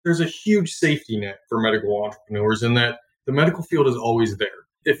there's a huge safety net for medical entrepreneurs in that the medical field is always there.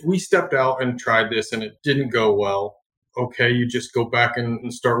 If we stepped out and tried this and it didn't go well, okay, you just go back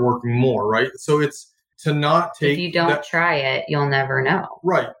and start working more, right? So it's to not take... If you don't try it, you'll never know.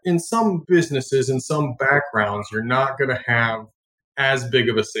 Right. In some businesses, in some backgrounds, you're not going to have as big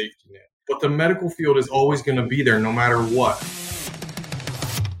of a safety net. But the medical field is always going to be there no matter what.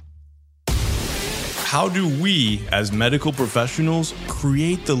 How do we, as medical professionals,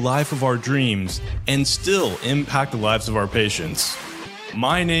 create the life of our dreams and still impact the lives of our patients?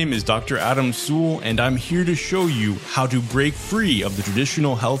 My name is Dr. Adam Sewell, and I'm here to show you how to break free of the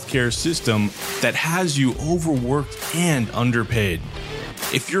traditional healthcare system that has you overworked and underpaid.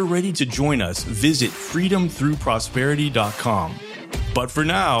 If you're ready to join us, visit freedomthroughprosperity.com. But for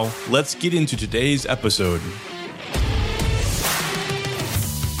now, let's get into today's episode.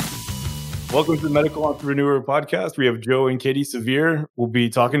 Welcome to the Medical Entrepreneur Podcast. We have Joe and Katie Sevier. We'll be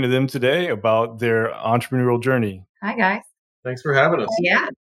talking to them today about their entrepreneurial journey. Hi, guys. Thanks for having us. Yeah,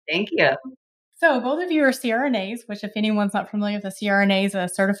 thank you. So both of you are CRNAs, which if anyone's not familiar with a CRNA is a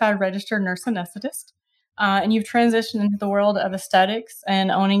certified registered nurse anesthetist. And you've transitioned into the world of aesthetics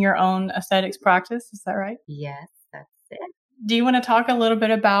and owning your own aesthetics practice. Is that right? Yes, that's it. Do you want to talk a little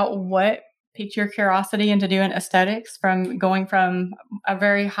bit about what piqued your curiosity into doing aesthetics from going from a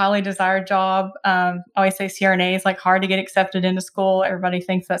very highly desired job? I always say CRNA is like hard to get accepted into school. Everybody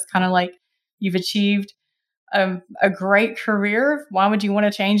thinks that's kind of like you've achieved a great career. Why would you want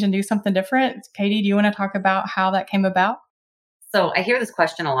to change and do something different? Katie, do you want to talk about how that came about? So I hear this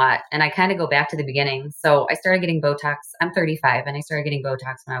question a lot, and I kind of go back to the beginning. So I started getting Botox. I'm 35, and I started getting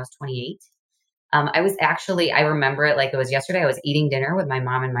Botox when I was 28. I remember it like it was yesterday. I was eating dinner with my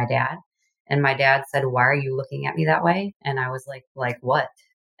mom and my dad. And my dad said, "Why are you looking at me that way?" And I was like what?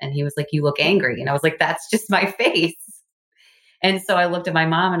 And he was like, "You look angry." And I was like, "That's just my face." And so I looked at my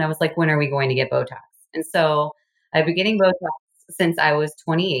mom and I was like, "When are we going to get Botox?" And so I've been getting Botox since I was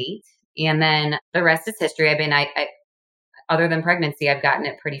 28. And then the rest is history. I other than pregnancy, I've gotten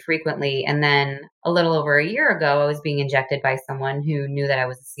it pretty frequently. And then a little over a year ago, I was being injected by someone who knew that I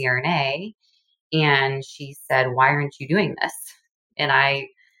was a CRNA. And she said, "Why aren't you doing this?" And I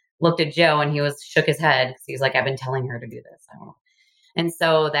looked at Joe and he shook his head because he was like, "I've been telling her to do this." I don't know. And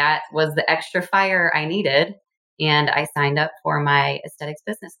so that was the extra fire I needed. And I signed up for my aesthetics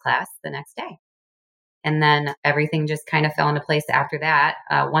business class the next day. And then everything just kind of fell into place after that.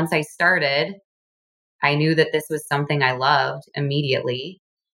 Once I started, I knew that this was something I loved immediately,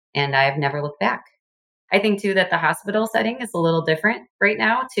 and I've never looked back. I think too that the hospital setting is a little different right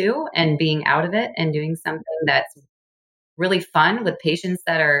now too, and being out of it and doing something that's really fun with patients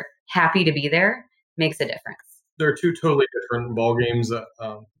that are happy to be there makes a difference. They're two totally different ball games. If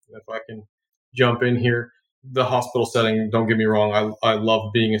I can jump in here, the hospital setting, don't get me wrong, I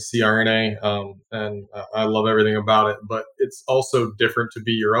love being a CRNA and I love everything about it, but it's also different to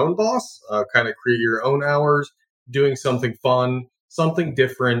be your own boss, kind of create your own hours, doing something fun, something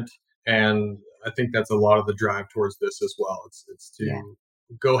different. And I think that's a lot of the drive towards this as well. It's to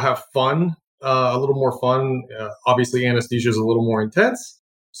go have fun, a little more fun. Obviously, anesthesia is a little more intense.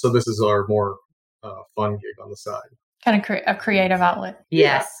 So this is our more fun gig on the side. Kind of a creative outlet.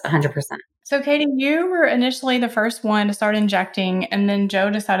 Yes, 100%. So Katie, you were initially the first one to start injecting, and then Joe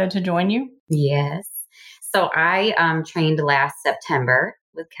decided to join you? Yes. So I trained last September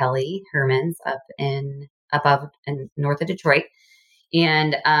with Kelly Hermans up in north of Detroit.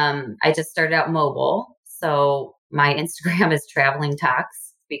 And I just started out mobile. So my Instagram is Traveling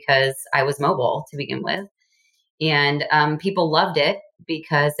Talks because I was mobile to begin with. And people loved it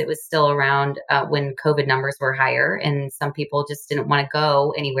because it was still around when COVID numbers were higher, and some people just didn't want to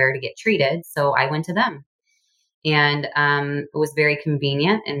go anywhere to get treated. So I went to them, and it was very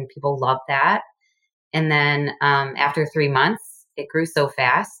convenient, and people loved that. And then after 3 months, it grew so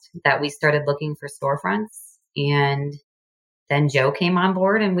fast that we started looking for storefronts, and then Joe came on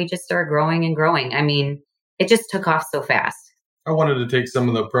board, and we just started growing and growing. I mean, it just took off so fast. I wanted to take some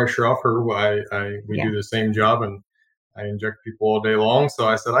of the pressure off her. We do the same job, and I inject people all day long. So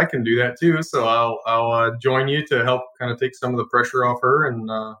I said, I can do that too. So I'll join you to help kind of take some of the pressure off her and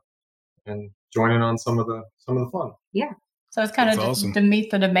join in on some of the fun. Yeah. So it's kind of awesome to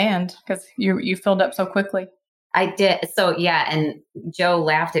meet the demand because you filled up so quickly. I did. So yeah. And Joe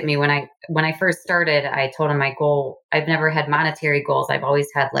laughed at me when I first started. I told him my goal, I've never had monetary goals. I've always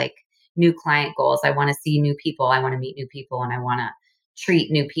had like new client goals. I want to see new people. I want to meet new people, and I want to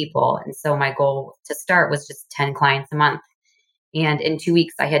treat new people. And so my goal to start was just 10 clients a month. And in 2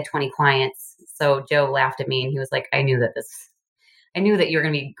 weeks, I had 20 clients. So Joe laughed at me and he was like, I knew that you're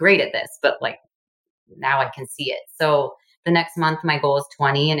going to be great at this, but like now I can see it. So The next month, my goal is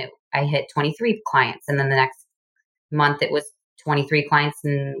 20, and I hit 23 clients. And then the next month, it was 23 clients,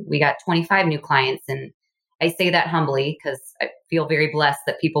 and we got 25 new clients. And I say that humbly because I feel very blessed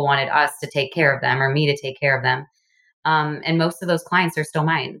that people wanted us to take care of them or me to take care of them. And most of those clients are still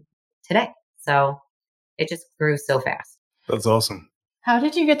mine today. So it just grew so fast. That's awesome. How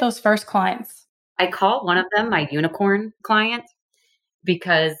did you get those first clients? I call one of them my unicorn client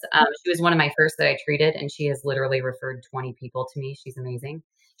because she was one of my first that I treated, and she has literally referred 20 people to me. She's amazing.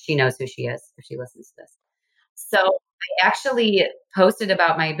 She knows who she is if she listens to this. So I actually posted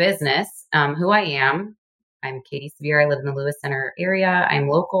about my business, who I am. I'm Katie Sevier. I live in the Lewis Center area. I'm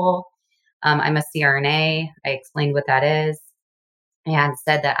local. I'm a CRNA. I explained what that is and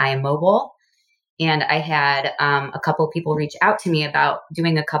said that I am mobile. And I had a couple of people reach out to me about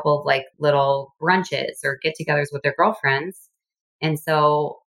doing a couple of like little brunches or get-togethers with their girlfriends. And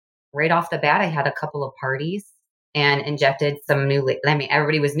so right off the bat, I had a couple of parties and injected some new,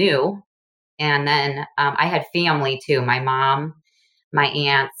 everybody was new. And then I had family too. My mom, my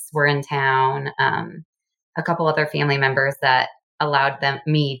aunts were in town, a couple other family members that allowed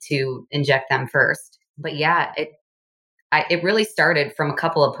me to inject them first. But yeah, it really started from a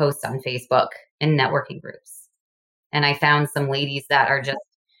couple of posts on Facebook and networking groups. And I found some ladies that are just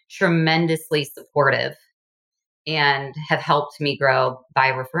tremendously supportive and have helped me grow by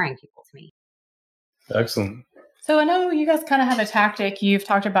referring people to me. Excellent. So I know you guys kind of have a tactic you've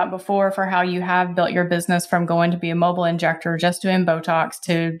talked about before for how you have built your business from going to be a mobile injector, just doing Botox,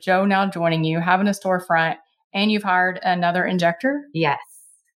 to Joe now joining you, having a storefront, and you've hired another injector? Yes.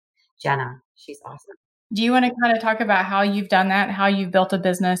 Jenna. She's awesome. Do you want to kind of talk about how you've done that, how you've built a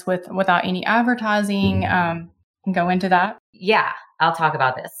business without any advertising, and go into that? Yeah, I'll talk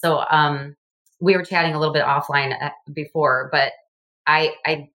about this. So we were chatting a little bit offline before, but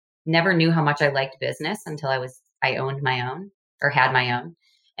I never knew how much I liked business until I owned my own or had my own.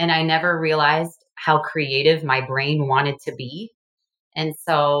 And I never realized how creative my brain wanted to be. And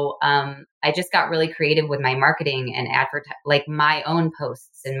so I just got really creative with my marketing and like my own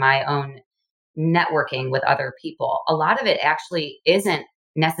posts and my own networking with other people. A lot of it actually isn't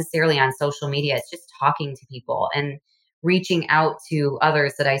necessarily on social media. It's just talking to people and reaching out to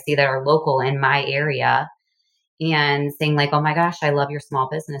others that I see that are local in my area and saying like, oh my gosh, I love your small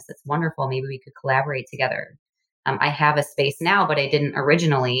business. It's wonderful. Maybe we could collaborate together. I have a space now, but I didn't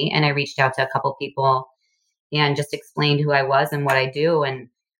originally. And I reached out to a couple people and just explained who I was and what I do. And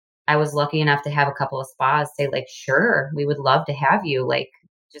I was lucky enough to have a couple of spas say like, sure, we would love to have you. Like,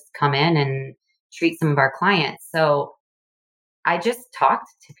 just come in and treat some of our clients. So I just talked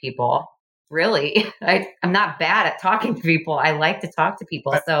to people. Really, I'm not bad at talking to people. I like to talk to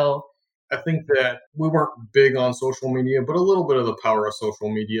people. So I think that we weren't big on social media, but a little bit of the power of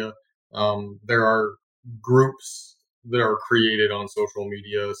social media. There are groups that are created on social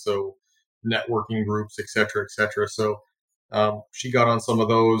media, so networking groups, et cetera, et cetera. So she got on some of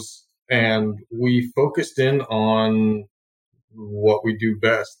those, and we focused in on what we do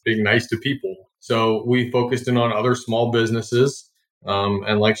best, being nice to people. So we focused in on other small businesses,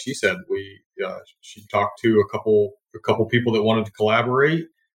 and like she said, she talked to a couple people that wanted to collaborate.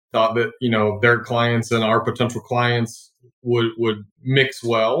 Thought that their clients and our potential clients would mix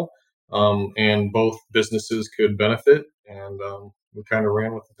well, and both businesses could benefit, and we kind of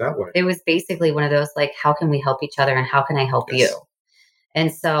ran with it that way. It was basically one of those like, how can we help each other, and how can I help Yes. you?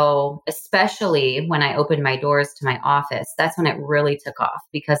 And so, especially when I opened my doors to my office, that's when it really took off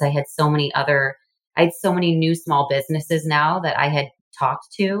because I had so many new small businesses now that I had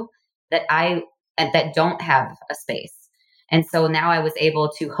talked to that don't have a space. And so now I was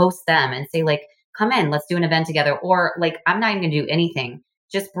able to host them and say like, come in, let's do an event together. Or like, I'm not even gonna do anything.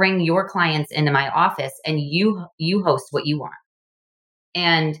 Just bring your clients into my office and you host what you want.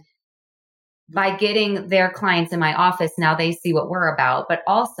 And by getting their clients in my office, now they see what we're about, but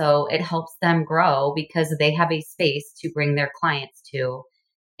also it helps them grow because they have a space to bring their clients to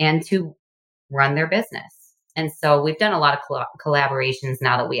and to run their business. And so we've done a lot of collaborations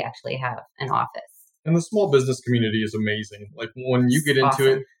now that we actually have an office. And the small business community is amazing. Like when you get into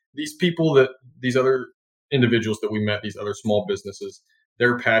Awesome. it, these other individuals that we met, these other small businesses,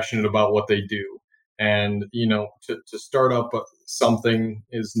 they're passionate about what they do. And, to start up something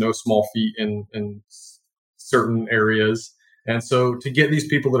is no small feat in certain areas. And so to get these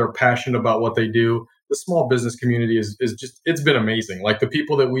people that are passionate about what they do, the small business community is just, it's been amazing. Like the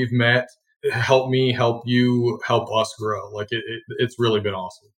people that we've met help me, help you, help us grow. Like it's really been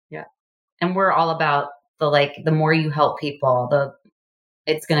awesome. Yeah. And we're all about the more you help people,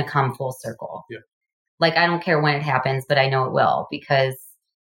 it's going to come full circle. Yeah. Like, I don't care when it happens, but I know it will because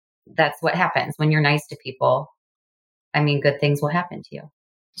that's what happens when you're nice to people. I mean, good things will happen to you.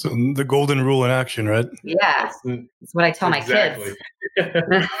 So the golden rule in action, right? Yeah. That's what I tell my kids.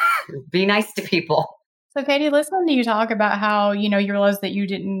 Be nice to people. So, Katie, listening to you talk about how, you realized that you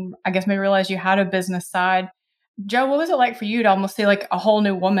didn't, I guess, maybe realize you had a business side. Joe, what was it like for you to almost see like a whole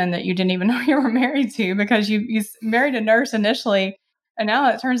new woman that you didn't even know you were married to, because you married a nurse initially, and now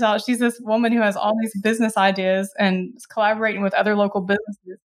it turns out she's this woman who has all these business ideas and is collaborating with other local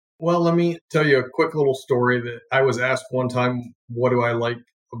businesses? Well, let me tell you a quick little story that I was asked one time, what do I like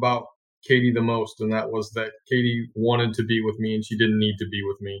about Katie the most? And that was that Katie wanted to be with me and she didn't need to be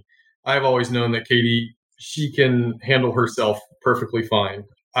with me. I've always known that Katie, she can handle herself perfectly fine.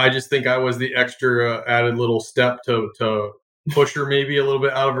 I just think I was the extra added little step to push her maybe a little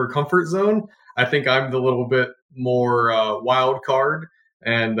bit out of her comfort zone. I think I'm the little bit more wild card,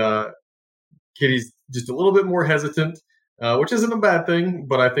 and Katie's just a little bit more hesitant, which isn't a bad thing,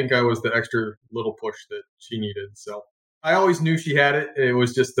 but I think I was the extra little push that she needed. So I always knew she had it. It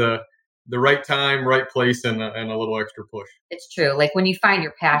was just the right time, right place, and a little extra push. It's true. Like when you find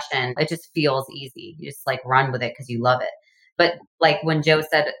your passion, it just feels easy. You just like run with it because you love it. But like when Joe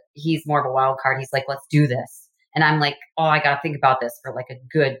said he's more of a wild card, he's like, let's do this. And I'm like, oh, I got to think about this for like a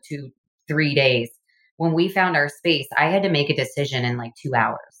good 2-3 days. When we found our space, I had to make a decision in like 2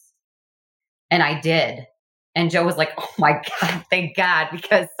 hours. And I did. And Joe was like, oh my God, thank God,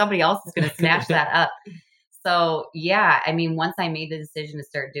 because somebody else is going to snatch that up. So yeah, I mean, once I made the decision to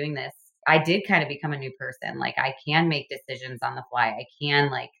start doing this, I did kind of become a new person. Like I can make decisions on the fly. I can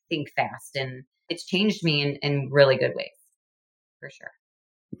like think fast, and it's changed me in really good ways, for sure.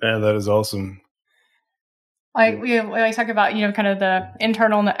 Man, that is awesome. Like we talk about, kind of the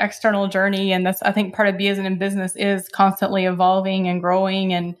internal and the external journey. And that's, I think, part of being in business is constantly evolving and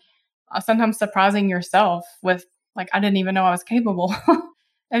growing, and sometimes surprising yourself with like, I didn't even know I was capable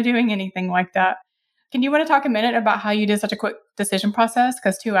of doing anything like that. Can you want to talk a minute about how you did such a quick decision process?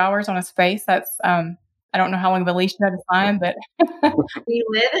 Because 2 hours on a space, that's, I don't know how long of a leash you had to sign, but. We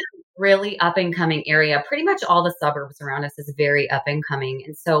live in a really up and coming area. Pretty much all the suburbs around us is very up and coming.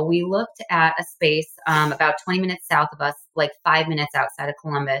 And so we looked at a space about 20 minutes south of us, like 5 minutes outside of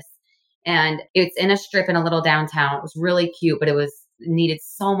Columbus. And it's in a strip in a little downtown. It was really cute, but it needed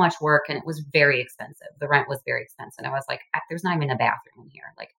so much work and it was very expensive. The rent was very expensive. And I was like, there's not even a bathroom in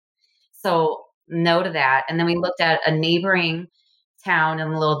here. Like, so no to that. And then we looked at a neighboring town in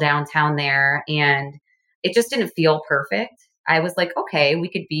a little downtown there, and it just didn't feel perfect. I was like, okay, we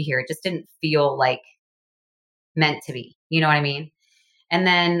could be here. It just didn't feel like meant to be. You know what I mean? And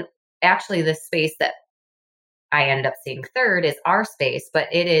then actually the space that I ended up seeing third is our space, but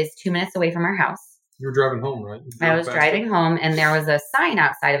it is 2 minutes away from our house. You were driving home, right? I was driving home, and there was a sign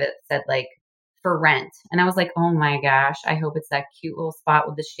outside of it that said like for rent. And I was like, oh my gosh, I hope it's that cute little spot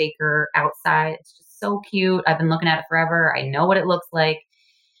with the shaker outside. It's just so cute. I've been looking at it forever. I know what it looks like.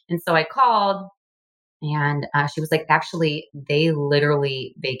 And so I called, and she was like, actually, they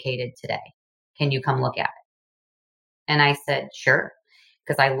literally vacated today. Can you come look at it? And I said, sure,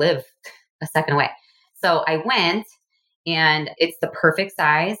 because I live a second away. So I went, and it's the perfect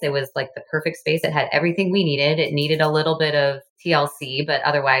size. It was like the perfect space. It had everything we needed. It needed a little bit of TLC, but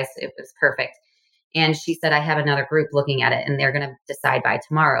otherwise it was perfect. And she said, I have another group looking at it and they're going to decide by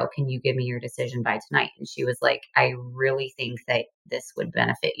tomorrow. Can you give me your decision by tonight? And she was like, I really think that this would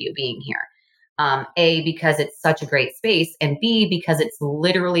benefit you being here. A, because it's such a great space, and B, because it's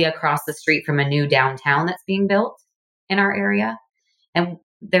literally across the street from a new downtown that's being built in our area. And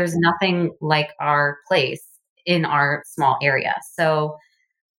there's nothing like our place in our small area. So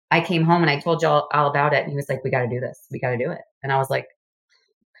I came home and I told y'all all about it. And he was like, we got to do this. We got to do it. And I was like,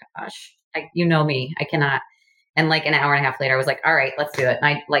 gosh, you know me, I cannot. And like an hour and a half later, I was like, all right, let's do it. And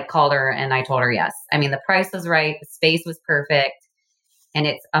I like called her and I told her yes. I mean, the price was right. The space was perfect. And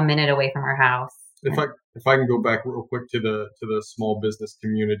it's a minute away from our house. If I can go back real quick to the small business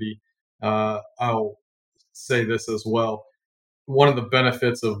community, I'll say this as well. One of the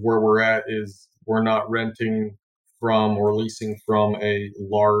benefits of where we're at is we're not renting from or leasing from a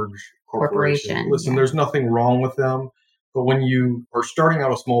large corporation. Listen, There's nothing wrong with them. But when you are starting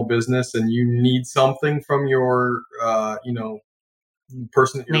out a small business and you need something from your,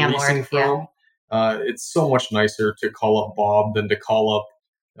 person that you're landlord, leasing from, it's so much nicer to call up Bob than to call up,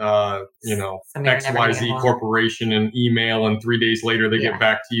 XYZ Corporation and email, and 3 days later they get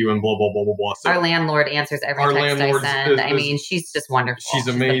back to you and blah, blah, blah, blah, blah. So our landlord answers every text I send. I mean, she's just wonderful. She's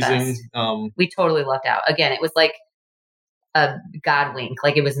amazing. We totally lucked out. Again, it was like a God wink.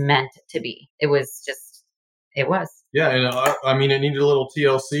 Like it was meant to be. It was. Yeah, and I mean, it needed a little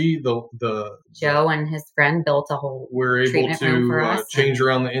TLC. The Joe and his friend built a whole. We're able to change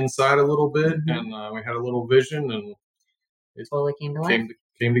around the inside a little bit, and we had a little vision, and it totally came to life.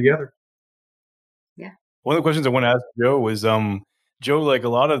 Came together. Yeah. One of the questions I want to ask Joe was, Joe, like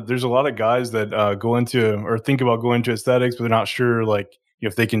there's a lot of guys that go into or think about going to aesthetics, but they're not sure, like,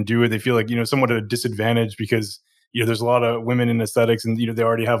 if they can do it. They feel like, somewhat at a disadvantage because, there's a lot of women in aesthetics and, they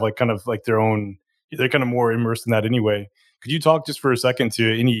already have like kind of like their own, they're kind of more immersed in that anyway. Could you talk just for a second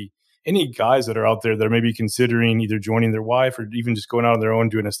to any guys that are out there that are maybe considering either joining their wife or even just going out on their own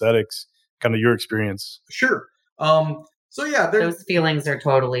doing aesthetics, kind of your experience? Sure. So yeah, those feelings are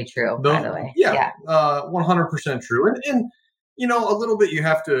totally true, by the way. Yeah. 100% true. And a little bit you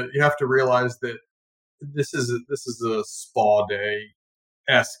have to realize that this is a spa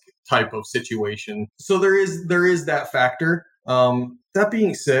day-esque type of situation. So there is that factor. That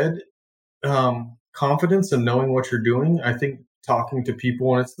being said, confidence and knowing what you're doing, I think talking to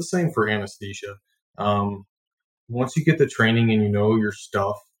people, and it's the same for anesthesia. Once you get the training and you know your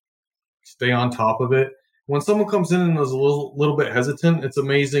stuff, stay on top of it. When someone comes in and is a little bit hesitant, it's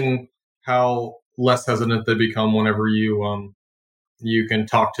amazing how less hesitant they become whenever you can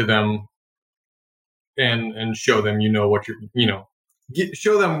talk to them and show them what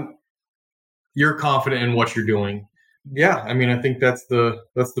show them you're confident in what you're doing. Yeah, I mean, I think that's the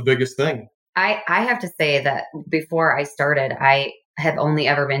biggest thing. I have to say that before I started, I have only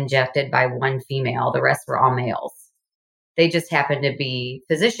ever been injected by one female. The rest were all males. They just happened to be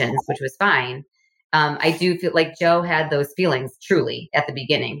physicians, which was fine. I do feel like Joe had those feelings truly at the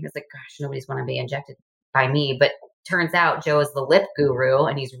beginning. He was like, gosh, nobody's want to be injected by me. But turns out Joe is the lip guru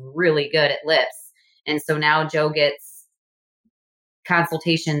and he's really good at lips. And so now Joe gets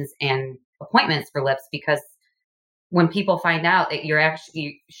consultations and appointments for lips because when people find out that you're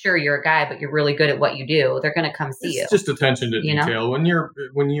actually you're a guy, but you're really good at what you do, they're going to come see you. It's just attention to detail. When you're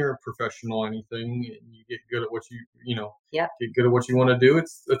a professional, anything, and you get good at what get good at what you want to do.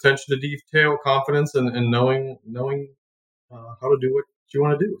 It's attention to detail, confidence, and knowing how to do what you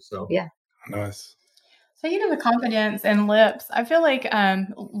want to do. So yeah, nice. So the confidence in lips. I feel like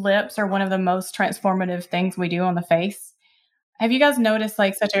lips are one of the most transformative things we do on the face. Have you guys noticed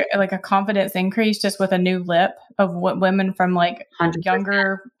like such a confidence increase just with a new lip of what women from like 100%.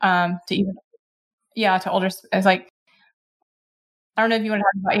 younger to even to older? It's like, I don't know if you want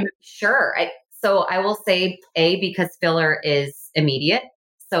to talk about it. Sure. So I will say because filler is immediate.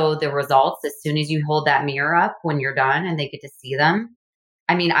 So the results, as soon as you hold that mirror up when you're done and they get to see them.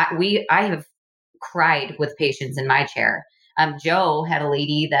 I mean, I have cried with patients in my chair. Joe had a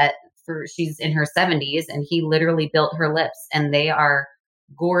lady that she's in her 70s and he literally built her lips and they are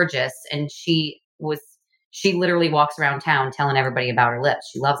gorgeous. And she literally walks around town telling everybody about her lips.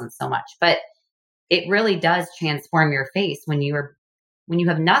 She loves them so much, but it really does transform your face when you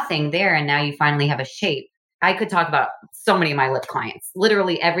have nothing there and now you finally have a shape. I could talk about so many of my lip clients,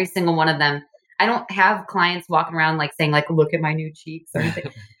 literally every single one of them. I don't have clients walking around like saying like, look at my new cheeks or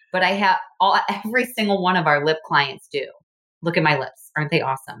anything, but I have every single one of our lip clients do. Look at my lips. Aren't they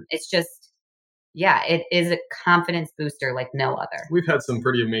awesome? It's just, it is a confidence booster like no other. We've had some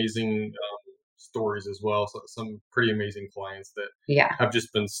pretty amazing stories as well. So some pretty amazing clients that have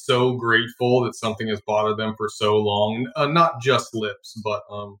just been so grateful that something has bothered them for so long. Not just lips, but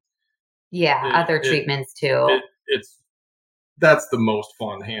other treatments too. That's the most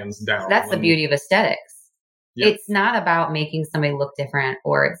fun, hands down. That's the beauty of aesthetics. Yep. It's not about making somebody look different,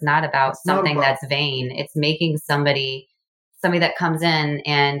 or it's not about something that's vain. It's making somebody that comes in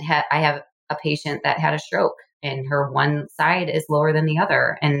and I have a patient that had a stroke and her one side is lower than the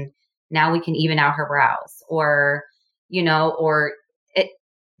other. And now we can even out her brows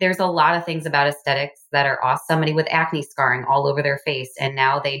there's a lot of things about aesthetics that are awesome. Somebody with acne scarring all over their face and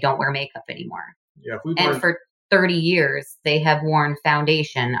now they don't wear makeup anymore. Yeah. And for 30 years, they have worn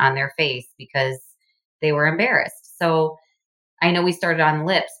foundation on their face because they were embarrassed. So I know we started on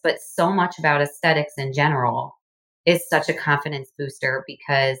lips, but so much about aesthetics in general is such a confidence booster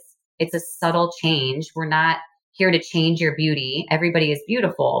because it's a subtle change. We're not here to change your beauty. Everybody is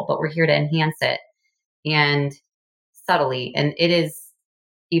beautiful, but we're here to enhance it and subtly. And it is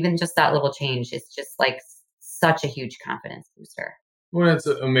even just that little change. It's just like such a huge confidence booster. Well, it's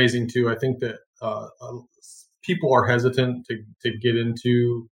amazing too. I think that people are hesitant to get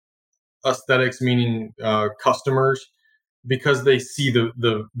into aesthetics, meaning customers, because they see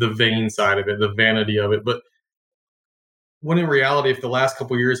the vain side of it, the vanity of it. But when in reality, if the last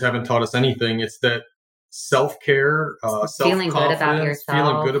couple of years haven't taught us anything, it's that self-care, feeling self-confidence,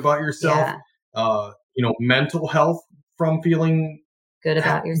 feeling good about yourself, mental health from feeling good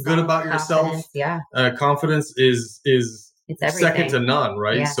about yourself. Confidence is it's second to none,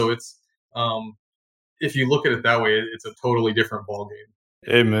 right? Yeah. So it's if you look at it that way, it's a totally different ballgame.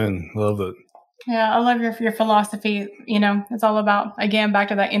 Amen. Love it. Yeah, I love your philosophy. It's all about, again, back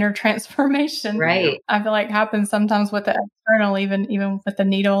to that inner transformation. Right. I feel like happens sometimes with the external, even with the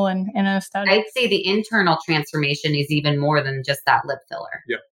needle and aesthetic. I'd say the internal transformation is even more than just that lip filler.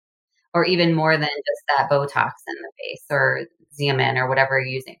 Yeah. Or even more than just that Botox in the face or Xeomin or whatever you're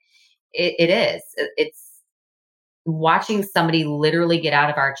using. It is. It's watching somebody literally get out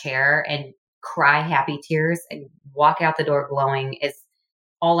of our chair and cry happy tears and walk out the door glowing is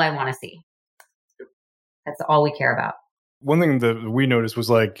all I want to see. That's all we care about. One thing that we noticed was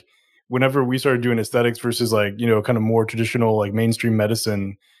like whenever we started doing aesthetics versus like, kind of more traditional like mainstream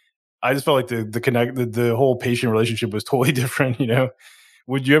medicine, I just felt like the whole patient relationship was totally different.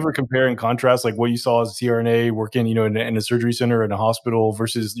 Would you ever compare and contrast like what you saw as a CRNA working, in a surgery center in a hospital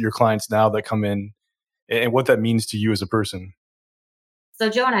versus your clients now that come in and what that means to you as a person? So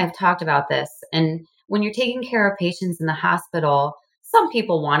Joe and I have talked about this. And when you're taking care of patients in the hospital, some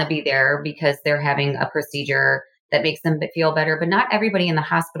people want to be there because they're having a procedure that makes them feel better, but not everybody in the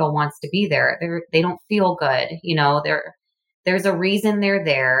hospital wants to be there. They don't feel good. There's a reason they're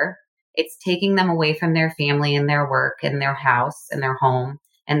there. It's taking them away from their family and their work and their house and their home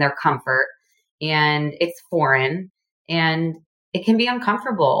and their comfort. And it's foreign and it can be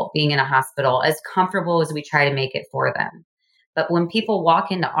uncomfortable being in a hospital, as comfortable as we try to make it for them. But when people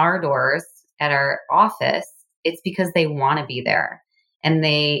walk into our doors at our office, it's because they want to be there and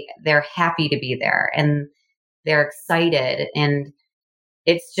they're happy to be there and they're excited. And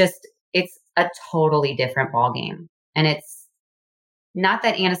it's a totally different ballgame. And it's not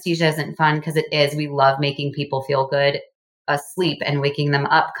that anesthesia isn't fun, because it is. We love making people feel good asleep and waking them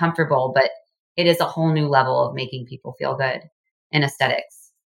up comfortable, but it is a whole new level of making people feel good in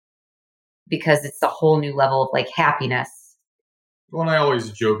aesthetics because it's a whole new level of like happiness. Well, I always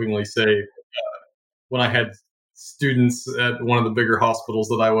jokingly say when I had students at one of the bigger hospitals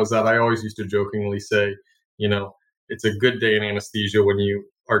that I was at, I always used to jokingly say, it's a good day in anesthesia when you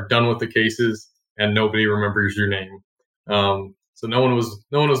are done with the cases and nobody remembers your name. So no one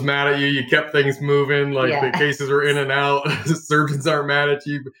was mad at you. You kept things moving. Like the cases were in and out. Surgeons aren't mad at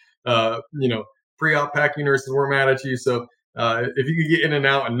you. Pre-op packing nurses weren't mad at you. So if you could get in and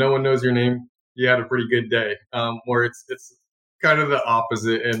out and no one knows your name, you had a pretty good day. Where it's kind of the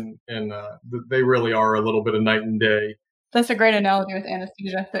opposite, and they really are a little bit of night and day. That's a great analogy with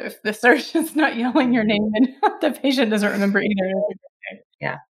anesthesia. If the surgeon's not yelling your name and the patient doesn't remember either.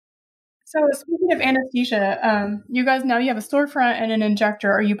 Yeah. So speaking of anesthesia, you guys now you have a storefront and an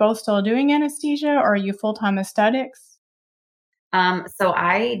injector. Are you both still doing anesthesia, or are you full-time aesthetics? So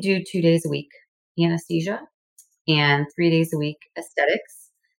I do 2 days a week anesthesia and 3 days a week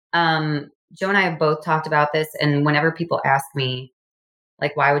aesthetics. Joe and I have both talked about this, and whenever people ask me,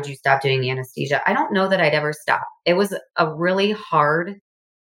 like, why would you stop doing anesthesia? I don't know that I'd ever stop. It was a really hard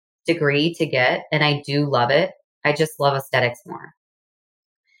degree to get, and I do love it. I just love aesthetics more.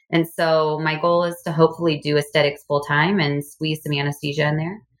 And so my goal is to hopefully do aesthetics full time and squeeze some anesthesia in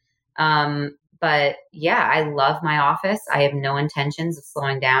there. But yeah, I love my office. I have no intentions of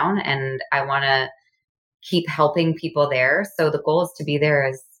slowing down, and I want to keep helping people there. So the goal is to be there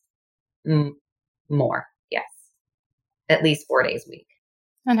as more. Yes. At least 4 days a week.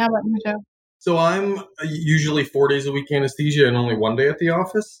 And how about you, Joe? So I'm usually 4 days a week anesthesia and only 1 day at the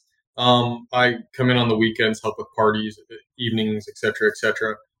office. I come in on the weekends, help with parties, evenings, et cetera.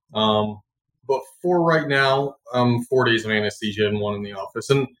 But for right now, 4 days of anesthesia and 1 in the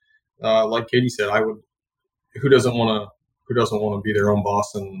office. And like Katie said, who doesn't want to be their own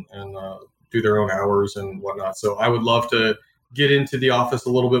boss and do their own hours and whatnot. So I would love to get into the office a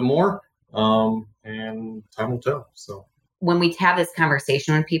little bit more, and time will tell. So when we have this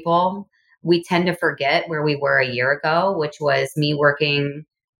conversation with people, we tend to forget where we were a year ago, which was me working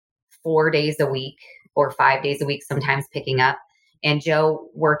 4 days a week or 5 days a week, sometimes picking up, and Joe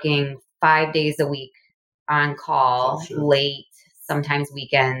working 5 days a week on call, late, sometimes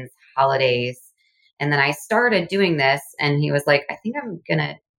weekends, holidays. And then I started doing this, and he was like, I think I'm going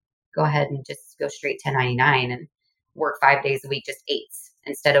to go ahead and just go straight 1099 and work 5 days a week, just 8s,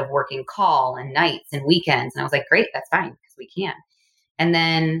 instead of working call and nights and weekends. And I was like, great, that's fine, because we can. And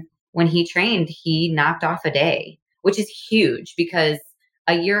then when he trained, he knocked off a day, which is huge, because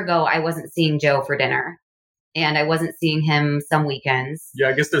a year ago, I wasn't seeing Joe for dinner, and I wasn't seeing him some weekends. Yeah,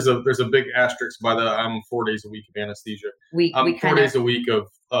 I guess there's a big asterisk by the I'm 4 days a week of anesthesia. I'm 4 days a week of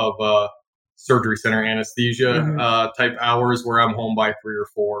surgery center anesthesia type hours, where I'm home by 3 or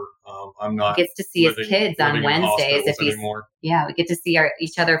 4. I'm not. He gets to see his kids on Wednesdays if he's anymore. Yeah, we get to see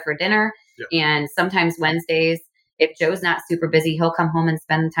each other for dinner, and sometimes Wednesdays, if Joe's not super busy, he'll come home and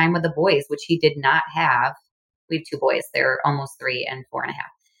spend time with the boys, which he did not have. We have 2 boys; they're almost 3 and 4.5.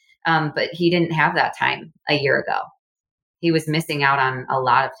 But he didn't have that time a year ago. He was missing out on a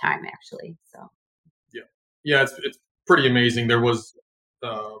lot of time, actually. So yeah, it's pretty amazing. There was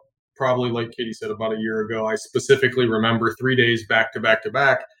probably, like Katie said, about a year ago. I specifically remember 3 days back to back to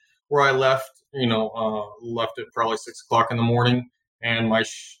back where I left. Left at probably 6 o'clock in the morning, and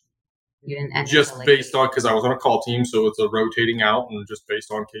you didn't end just until, based on, because I was on a call team, so it's a rotating out, and just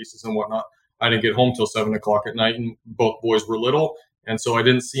based on cases and whatnot, I didn't get home till 7 o'clock at night, and both boys were little. And so I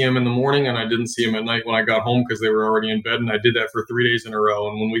didn't see him in the morning, and I didn't see him at night when I got home because they were already in bed. And I did that for 3 days in a row.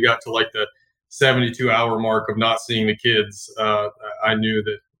 And when we got to like the 72-hour mark of not seeing the kids, I knew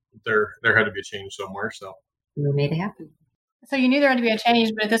that there had to be a change somewhere. So we made it happen. So you knew there had to be a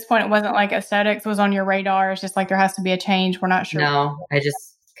change, but at this point, it wasn't like aesthetics was on your radar. It's just like there has to be a change. We're not sure. No, I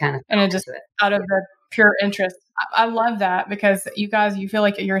just kind of and it just out of the pure interest. I love that because you guys, you feel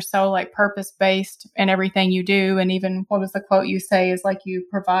like you're so like purpose based in everything you do, and even what was the quote you say is like you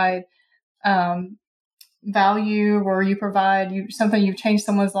provide value, or you provide something, you've changed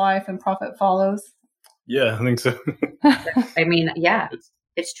someone's life, and profit follows. Yeah, I think so. I mean, yeah,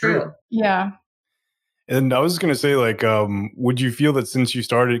 it's true. Yeah. And I was just going to say, like, would you feel that since you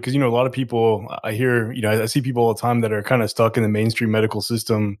started, because, a lot of people I hear, I see people all the time that are kind of stuck in the mainstream medical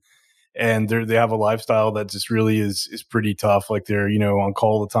system, and they have a lifestyle that just really is pretty tough. Like they're, on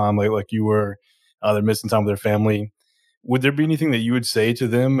call all the time, like you were, they're missing time with their family. Would there be anything that you would say to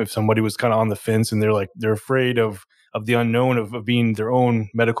them if somebody was kind of on the fence and they're afraid of the unknown of being their own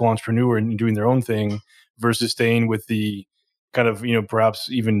medical entrepreneur and doing their own thing versus staying with the kind of, perhaps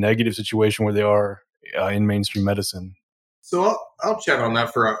even negative situation where they are in mainstream medicine? So I'll chat on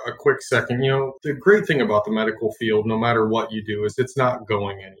that for a quick second. The great thing about the medical field, no matter what you do, is it's not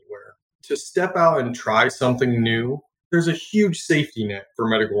going anywhere. To step out and try something new, there's a huge safety net for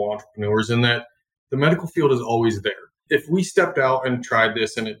medical entrepreneurs in that the medical field is always there. If we stepped out and tried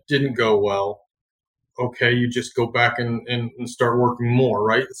this and it didn't go well, okay, you just go back and start working more,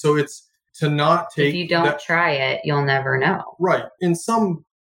 right? So it's to not take... If you don't try it, you'll never know. Right. In some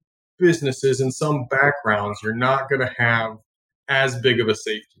businesses, in some backgrounds, you're not going to have as big of a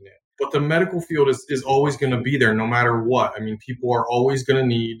safety net. But the medical field is always going to be there no matter what. I mean, people are always going to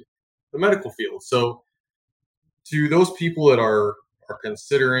need the medical field. So to those people that are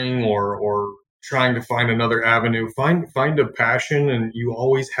considering or trying to find another avenue, find a passion, and you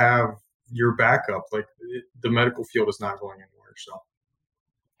always have your backup. Like the medical field is not going anywhere. So.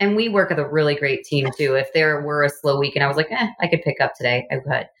 And we work with a really great team too. If there were a slow week and I was like, I could pick up today, I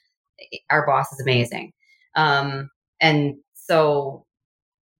could. Our boss is amazing. And so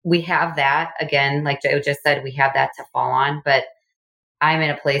we have that, again, like Joe just said, we have that to fall on, but I'm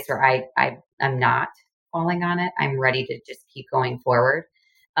in a place where I'm not falling on it. I'm ready to just keep going forward.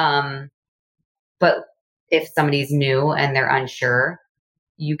 But if somebody's new and they're unsure,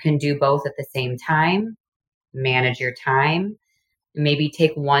 you can do both at the same time, manage your time, maybe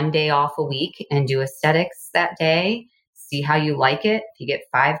take one day off a week and do aesthetics that day. See how you like it. If you get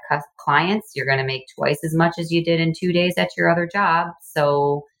 5 clients, you're going to make twice as much as you did in 2 days at your other job.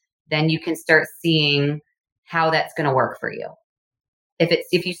 So then you can start seeing how that's going to work for you.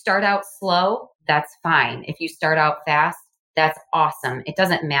 If you start out slow, that's fine. If you start out fast, that's awesome. It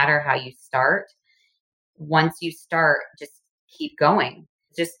doesn't matter how you start. Once you start, just keep going.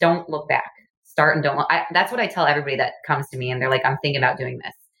 Just don't look back. Start and don't look. That's what I tell everybody that comes to me and they're like, I'm thinking about doing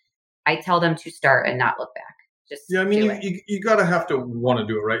this. I tell them to start and not look back. Yeah, I mean, you gotta have to want to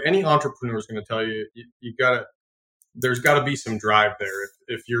do it, right? Any entrepreneur is going to tell you, there's got to be some drive there.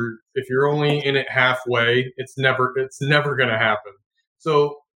 If you're only in it halfway, it's never going to happen.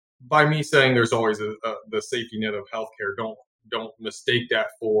 So by me saying there's always the safety net of healthcare, don't mistake that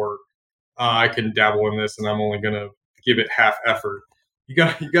for I can dabble in this and I'm only going to give it half effort. You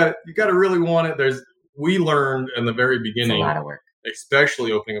got to really want it. We learned in the very beginning, it's a lot of work.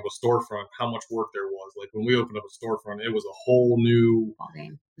 Especially opening up a storefront, how much work there was. Like when we opened up a storefront, it was a whole new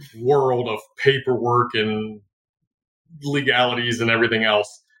world of paperwork and legalities and everything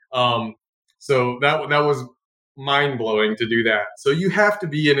else. So that was mind blowing to do that. So you have to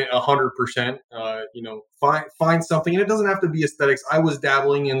be in it 100%. Find something, and it doesn't have to be aesthetics. I was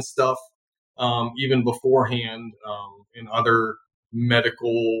dabbling in stuff even beforehand in other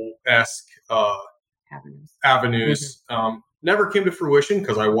medical-esque avenues. Mm-hmm. Never came to fruition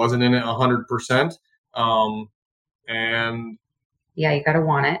because I wasn't in it 100%. And yeah, you got to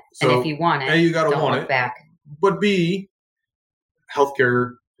want it. So, and if you want it, A, you got to want it. Look back. But B,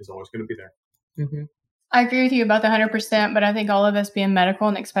 healthcare is always going to be there. Mm-hmm. I agree with you about the 100%, but I think all of us being medical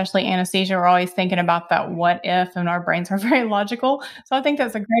and especially anesthesia, we're always thinking about that what if, and our brains are very logical. So I think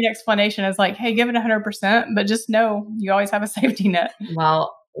that's a great explanation. It's like, hey, give it 100%, but just know you always have a safety net.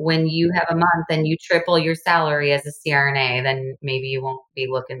 Well, when you have a month and you triple your salary as a CRNA, then maybe you won't be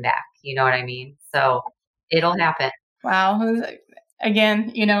looking back. You know what I mean? So it'll happen. Wow.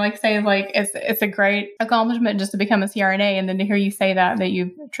 Again, like I say, like it's a great accomplishment just to become a CRNA, and then to hear you say that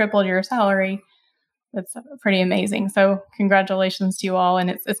you've tripled your salary, that's pretty amazing. So congratulations to you all. And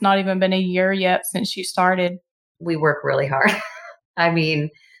it's not even been a year yet since you started. We work really hard. I mean,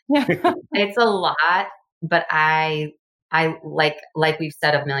 yeah. It's a lot, but I like we've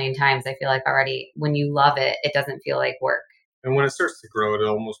said a million times, I feel like already, when you love it, it doesn't feel like work. And when it starts to grow, it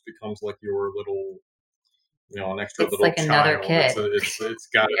almost becomes like your little, an extra it's little like child. Another kid. It's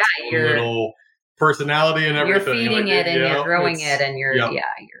got its own little personality and everything. You're feeding it and you're growing it and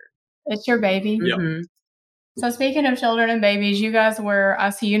it's your baby. Mm-hmm. So speaking of children and babies, you guys were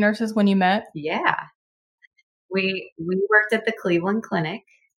ICU nurses when you met? Yeah. We worked at the Cleveland Clinic,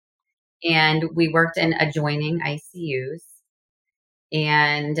 and we worked in adjoining ICUs.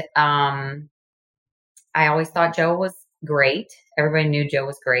 And I always thought Joe was great. Everybody knew Joe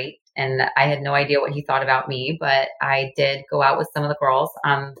was great. And I had no idea what he thought about me, but I did go out with some of the girls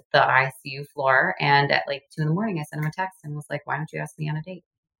on the ICU floor. And at like 2 a.m, I sent him a text and was like, why don't you ask me on a date?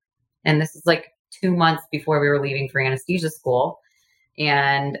 And this is like 2 months before we were leaving for anesthesia school.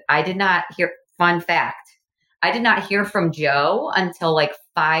 And I did not hear, fun fact, I did not hear from Joe until like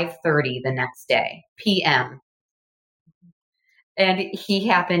 5:30 the next day, PM. And he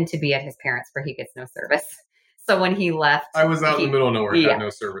happened to be at his parents' where he gets no service. So when he left, I was out in the middle of nowhere, had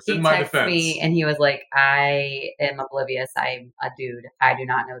no service. In my defense, me and he was like, I am oblivious. I'm a dude. I do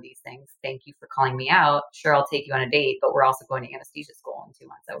not know these things. Thank you for calling me out. Sure, I'll take you on a date, but we're also going to anesthesia school in 2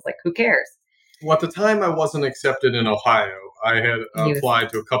 months. I was like, who cares? Well, at the time, I wasn't accepted in Ohio. I had applied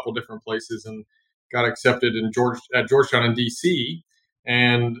to a couple different places and got accepted at Georgetown in D.C.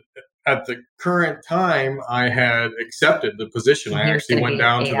 And at the current time, I had accepted the position. I actually went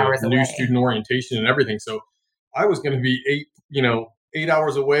down to the new student orientation and everything. So I was going to be 8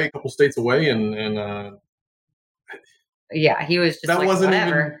 hours away, a couple states away, and yeah, he was just that like, wasn't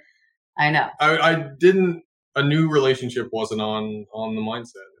whatever. Even, I know. I didn't. A new relationship wasn't on the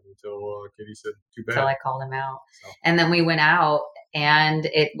mindset until Katie said, "Too bad." Until I called him out, and then we went out, and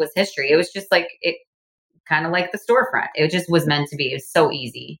it was history. It was just like it, kind of like the storefront. It just was meant to be. It was so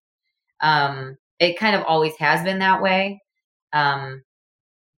easy. It kind of always has been that way.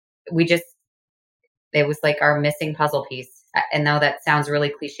 It was like our missing puzzle piece. And now that sounds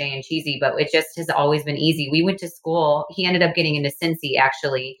really cliche and cheesy, but it just has always been easy. We went to school. He ended up getting into Cincy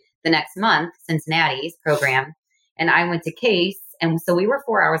actually the next month, Cincinnati's program. And I went to Case. And so we were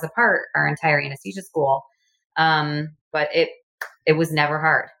 4 hours apart our entire anesthesia school. But it was never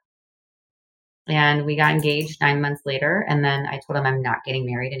hard. And we got engaged 9 months later. And then I told him I'm not getting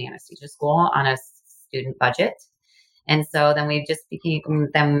married in anesthesia school on a student budget. And so then we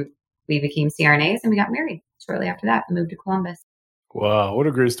became CRNAs and we got married shortly after that and moved to Columbus. Wow. What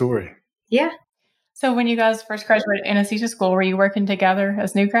a great story. Yeah. So when you guys first graduated anesthesia school, were you working together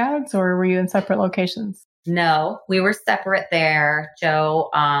as new grads or were you in separate locations? No, we were separate there. Joe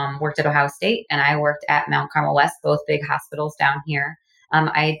worked at Ohio State and I worked at Mount Carmel West, both big hospitals down here.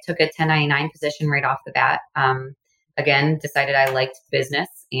 I took a 1099 position right off the bat. Again, decided I liked business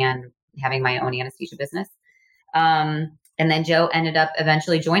and having my own anesthesia business. And then Joe ended up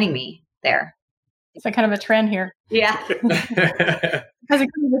eventually joining me there. It's like kind of a trend here. Yeah. Because it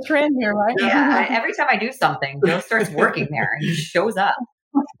kind of a trend here, right? Yeah. Every time I do something, Joe starts working there. He shows up.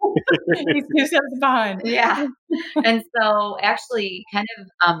 He steps behind. Yeah. And so actually kind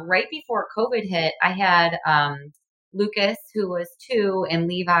of right before COVID hit, I had Lucas, who was 2, and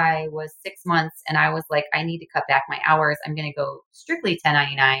Levi was 6 months. And I was like, I need to cut back my hours. I'm going to go strictly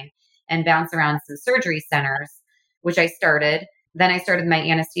 1099 and bounce around some surgery centers, which I started. Then I started my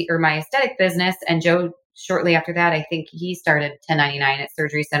aesthetic business, and Joe, shortly after that, I think he started 1099 at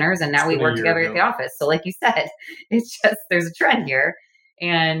surgery centers, and now we work together at the office. So like you said, it's just, there's a trend here.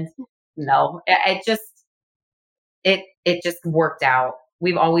 And no, it just worked out.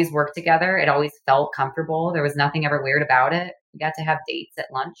 We've always worked together. It always felt comfortable. There was nothing ever weird about it. We got to have dates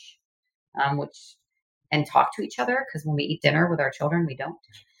at lunch, and talk to each other, because when we eat dinner with our children, we don't.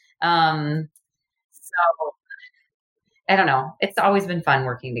 So I don't know. It's always been fun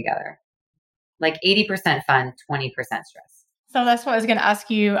working together. Like 80% fun, 20% stress. So that's what I was going to ask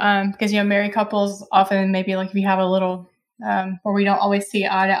you, because, married couples often maybe like if you have a little where we don't always see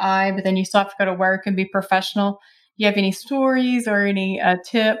eye to eye, but then you still have to go to work and be professional. Do you have any stories or any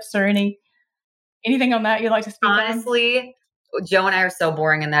tips or anything on that you'd like to speak on? Honestly, Joe and I are so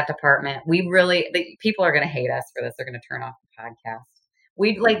boring in that department. We really, people are going to hate us for this. They're going to turn off the podcast.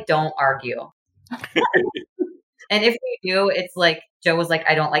 We don't argue. And if we do, it's like Joe was like,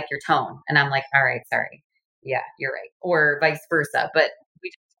 I don't like your tone. And I'm like, all right, sorry. Yeah, you're right. Or vice versa. But we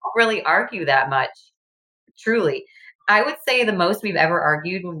don't really argue that much, truly. I would say the most we've ever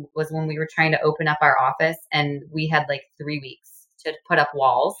argued was when we were trying to open up our office and we had like 3 weeks to put up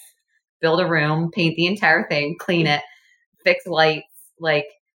walls, build a room, paint the entire thing, clean it, fix lights, like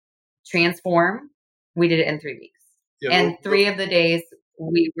transform. We did it in 3 weeks. Yeah, and 3 of the days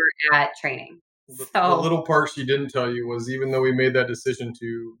we were at training. The little part she didn't tell you was, even though we made that decision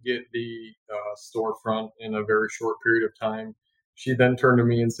to get the storefront in a very short period of time, she then turned to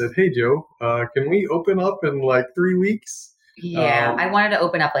me and said, "Hey, Joe, can we open up in like 3 weeks?" Yeah, I wanted to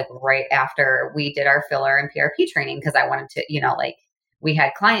open up like right after we did our filler and PRP training because I wanted to, like we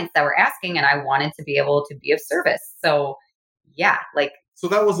had clients that were asking and I wanted to be able to be of service. So yeah, like. So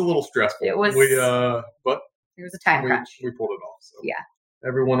that was a little stressful. It was, but it was a time crunch. We pulled it off. So. Yeah.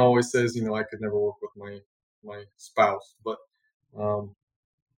 Everyone always says, I could never work with my spouse, but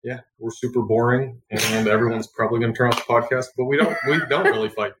yeah, we're super boring, and everyone's probably going to turn off the podcast. But we don't really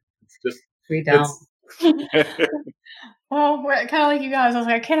fight. It's just we don't. Well, we're kind of like you guys. I was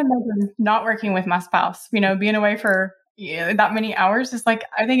like, I can't imagine not working with my spouse. Being away for that many hours is like,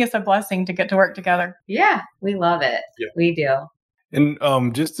 I think it's a blessing to get to work together. Yeah, we love it. Yeah. We do.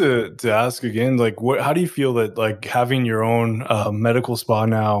 And just to ask again, like, how do you feel that like having your own medical spa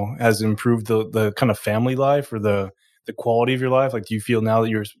now has improved the kind of family life or the quality of your life? Like, do you feel now that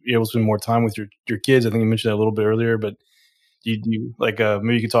you're able to spend more time with your kids? I think you mentioned that a little bit earlier, but do you like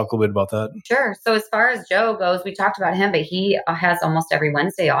maybe you could talk a little bit about that? Sure. So as far as Joe goes, we talked about him, but he has almost every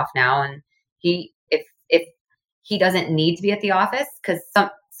Wednesday off now, and if he doesn't need to be at the office because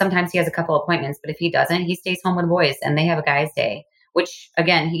sometimes he has a couple appointments, but if he doesn't, he stays home with the boys, and they have a guys' day. Which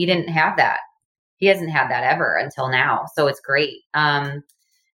again, he didn't have that. He hasn't had that ever until now. So it's great. My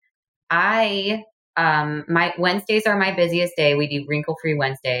Wednesdays are my busiest day. We do wrinkle-free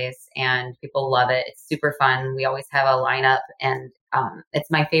Wednesdays and people love it. It's super fun. We always have a lineup and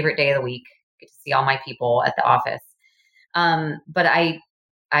it's my favorite day of the week. Get to see all my people at the office. But I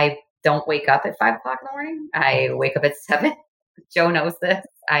don't wake up at 5:00 in the morning. I wake up at 7. Joe knows this.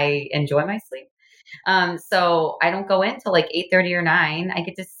 I enjoy my sleep. So I don't go in till like 8:30 or 9. I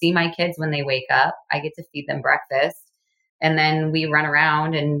get to see my kids when they wake up. I get to feed them breakfast and then we run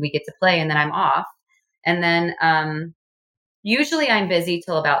around and we get to play and then I'm off. And then, usually I'm busy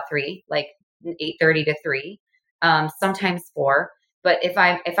till about 3, like 8:30 to 3, sometimes 4. But if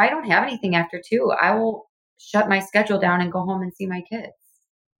I don't have anything after 2, I will shut my schedule down and go home and see my kids.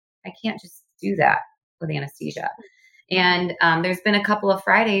 I can't just do that with anesthesia. And, there's been a couple of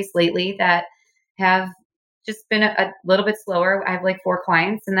Fridays lately that have just been a little bit slower. I have like 4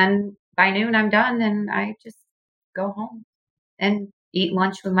 clients and then by noon I'm done and I just go home and eat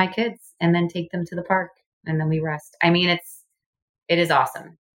lunch with my kids and then take them to the park and then we rest. I mean, it is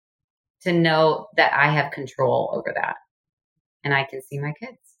awesome to know that I have control over that and I can see my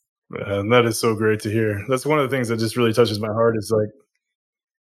kids. That is so great to hear. That's one of the things that just really touches my heart is like,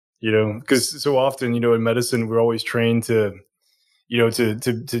 because so often, in medicine, we're always trained to, you're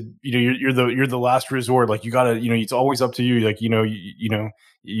the last resort. Like you gotta, it's always up to you. Like,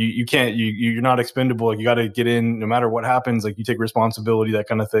 you can't, you're not expendable. Like you got to get in no matter what happens. Like you take responsibility, that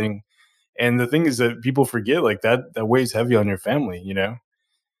kind of thing. And the thing is that people forget like that weighs heavy on your family,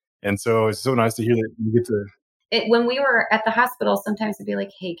 And so it's so nice to hear that you get to. When we were at the hospital, sometimes it'd be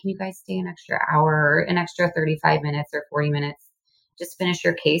like, hey, can you guys stay an extra hour, an extra 35 minutes or 40 minutes? Just finish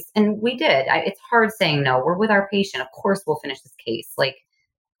your case. And we did. It's hard saying no. We're with our patient. Of course we'll finish this case. Like,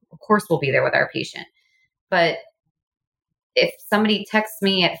 of course we'll be there with our patient. But if somebody texts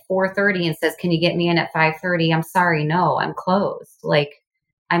me at 4:30 and says, can you get me in at 5:30? I'm sorry. No, I'm closed. Like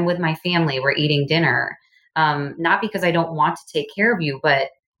I'm with my family. We're eating dinner. Not because I don't want to take care of you, but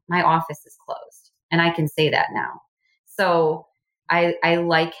my office is closed and I can say that now. So I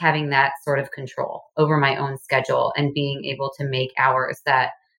like having that sort of control over my own schedule and being able to make hours that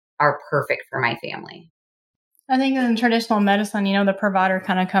are perfect for my family. I think in traditional medicine, the provider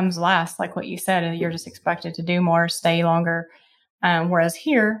kind of comes last, like what you said, you're just expected to do more, stay longer. Whereas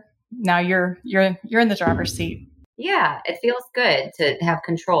here, now you're in the driver's seat. Yeah, it feels good to have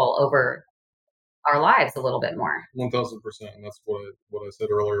control over our lives a little bit more. 1,000%. And that's what I said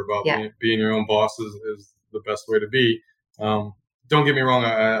earlier about being your own boss is the best way to be. Don't get me wrong.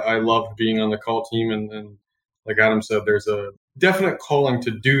 I loved being on the call team. And like Adam said, there's a definite calling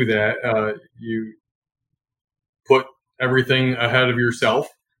to do that. You put everything ahead of yourself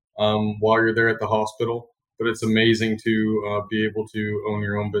while you're there at the hospital. But it's amazing to be able to own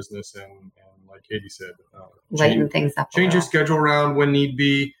your own business and like Katie said, lighten things up. Change your schedule around when need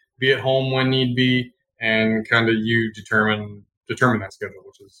be at home when need be, and kind of you determine that schedule,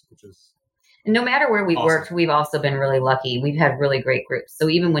 which is And no matter where we've awesome. worked, we've also been really lucky. We've had really great groups. So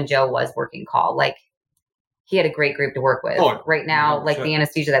even when Joe was working call, like he had a great group to work with. Oh, right now, 100%. like the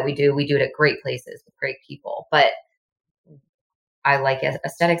anesthesia that we do it at great places with great people. But I like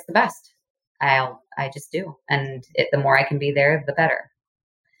aesthetics the best. I just do. And the more I can be there, the better.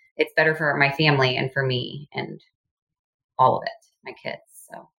 It's better for my family and for me and all of it, my kids.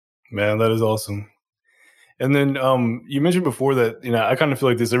 So, Man, that is awesome. And then you mentioned before that, I kind of feel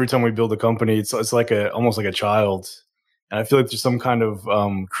like this every time we build a company, it's like almost like a child. And I feel like there's some kind of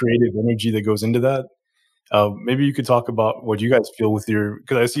creative energy that goes into that. Maybe you could talk about what you guys feel with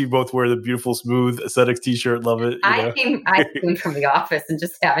because I see you both wear the beautiful smooth aesthetics t-shirt. Love it. I came from the office and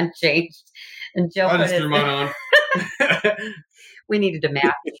just haven't changed. And Joe I just threw mine on. We needed to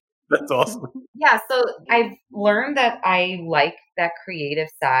match. That's awesome. Yeah, so I've learned that I like that creative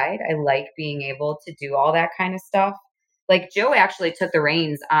side. I like being able to do all that kind of stuff. Like Joe actually took the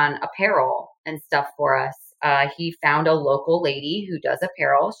reins on apparel and stuff for us. He found a local lady who does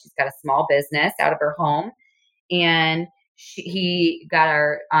apparel. She's got a small business out of her home. And he got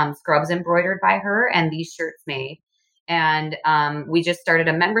our scrubs embroidered by her and these shirts made. And we just started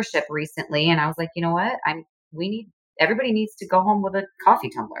a membership recently. And I was like, you know what? Everybody needs to go home with a coffee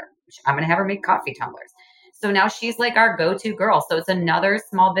tumbler. I'm going to have her make coffee tumblers. So now she's like our go-to girl. So it's another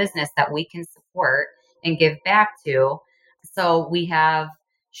small business that we can support and give back to. So we have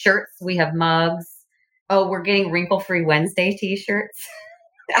shirts, we have mugs. Oh, we're getting Wrinkle-Free Wednesday t-shirts.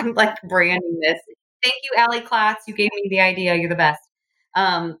 I'm like branding this. Thank you, Allie Klotz. You gave me the idea. You're the best.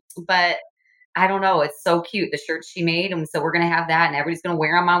 But I don't know. It's so cute. The shirts she made. And so we're going to have that and everybody's going to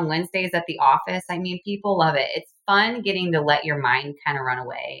wear them on Wednesdays at the office. I mean, people love it. It's fun getting to let your mind kind of run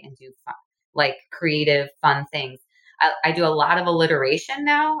away and do fun, like creative, fun things. I do a lot of alliteration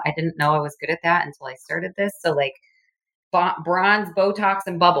now. I didn't know I was good at that until I started this. So like bronze, Botox,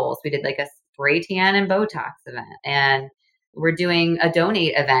 and bubbles. We did like a spray tan and Botox event. And we're doing a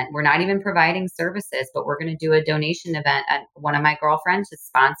donate event. We're not even providing services, but we're going to do a donation event. One of my girlfriends is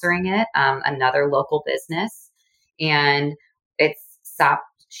sponsoring it, another local business. And it's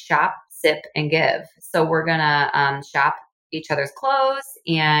shop, sip, and give. So we're going to shop each other's clothes.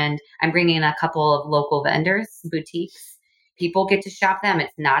 And I'm bringing in a couple of local vendors, boutiques. People get to shop them.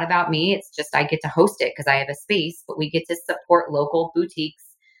 It's not about me. It's just I get to host it because I have a space, but we get to support local boutiques.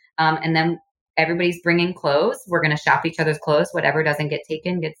 And then everybody's bringing clothes. We're going to shop each other's clothes. Whatever doesn't get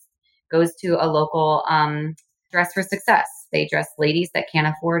taken goes to a local Dress for Success. They dress ladies that can't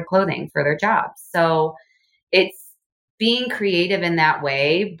afford clothing for their jobs. So it's being creative in that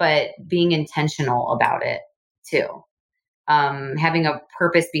way, but being intentional about it too. Having a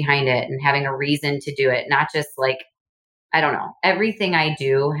purpose behind it and having a reason to do it, not just like, I don't know. Everything I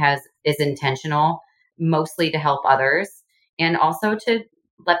do is intentional, mostly to help others and also to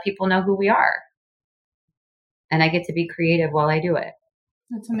let people know who we are. And I get to be creative while I do it.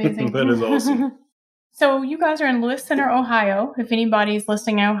 That's amazing. That is awesome. So you guys are in Lewis Center, Ohio. If anybody's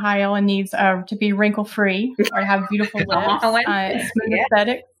listening in Ohio and needs to be wrinkle-free or to have beautiful lips, Smooth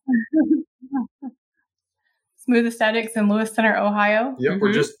Aesthetics. Smooth Aesthetics in Lewis Center, Ohio. Yep,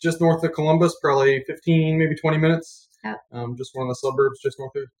 we're just north of Columbus, probably 15, maybe 20 minutes. Yep. Just one of the suburbs, just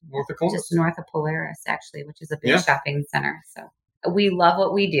north of Columbus. Just north of Polaris, actually, which is a big shopping center. So we love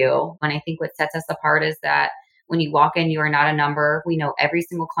what we do. And I think what sets us apart is that when you walk in, you are not a number. We know every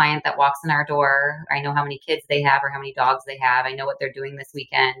single client that walks in our door. I know how many kids they have or how many dogs they have. I know what they're doing this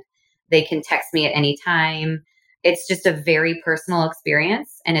weekend. They can text me at any time. It's just a very personal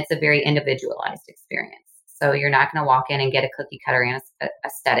experience and it's a very individualized experience. So you're not going to walk in and get a cookie cutter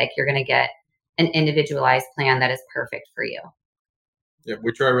aesthetic. You're going to get an individualized plan that is perfect for you. Yeah,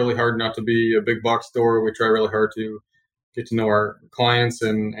 we try really hard not to be a big box store. We try really hard to get to know our clients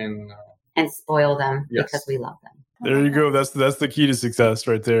and spoil them because we love them. There you go. That's the key to success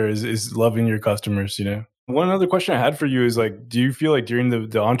right there is loving your customers, One other question I had for you is like, do you feel like during the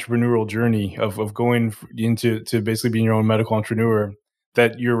entrepreneurial journey of going into basically being your own medical entrepreneur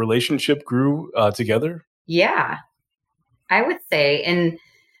that your relationship grew together? Yeah, I would say. And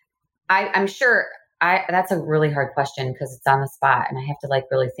I'm sure that's a really hard question because it's on the spot and I have to like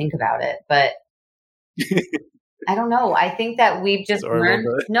really think about it. But I don't know. I think that we've just learned.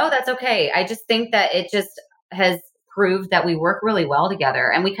 No, that's okay. I just think that it just has proved that we work really well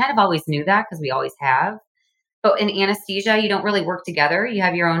together. And we kind of always knew that because we always have. But in anesthesia, you don't really work together. You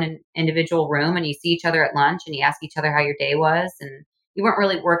have your own individual room and you see each other at lunch and you ask each other how your day was. And you weren't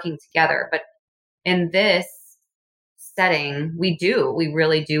really working together. But in this setting, we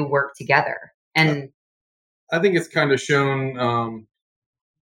really do work together. And I think it's kind of shown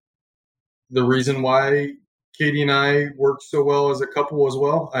the reason why Katie and I work so well as a couple as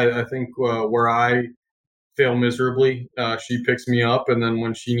well. I think where I fail miserably, she picks me up, and then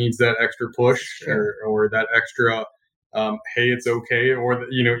when she needs that extra push or that extra, hey, it's okay, or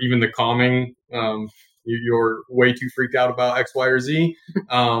even the calming, you're way too freaked out about X, Y, or Z.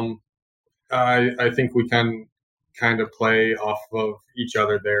 I think we can kind of play off of each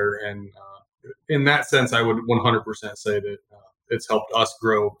other there, and in that sense, I would 100% say that it's helped us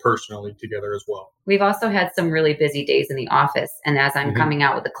grow personally together as well. We've also had some really busy days in the office, and as I'm coming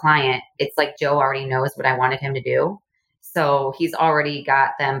out with a client, it's like Joe already knows what I wanted him to do, so he's already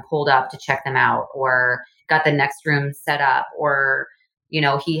got them pulled up to check them out, or got the next room set up, or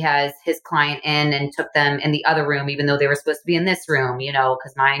he has his client in and took them in the other room, even though they were supposed to be in this room,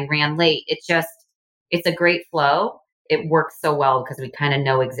 because mine ran late. It's a great flow. It works so well because we kind of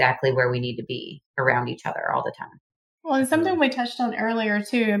know exactly where we need to be around each other all the time. Well, and something we touched on earlier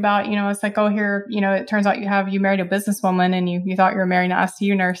too about, it's like, oh, here, it turns out you married a businesswoman and you thought you were marrying an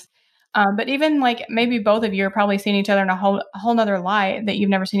ICU nurse. But even like maybe both of you are probably seeing each other in a whole nother light that you've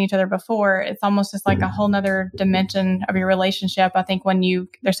never seen each other before. It's almost just like a whole nother dimension of your relationship. I think when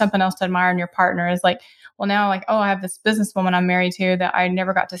there's something else to admire in your partner is like, well, now like, oh, I have this businesswoman I'm married to that I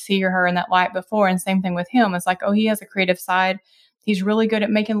never got to see her in that light before. And same thing with him. It's like, oh, he has a creative side. He's really good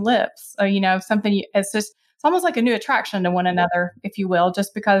at making lips. It's almost like a new attraction to one another, if you will,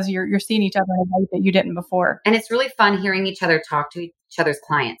 just because you're seeing each other in a way that you didn't before. And it's really fun hearing each other talk to each other's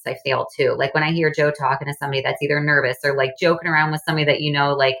clients, I feel too. Like when I hear Joe talking to somebody that's either nervous or like joking around with somebody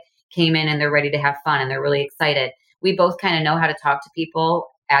that, like came in and they're ready to have fun and they're really excited. We both kind of know how to talk to people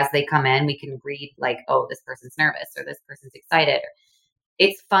as they come in. We can read like, oh, this person's nervous or this person's excited.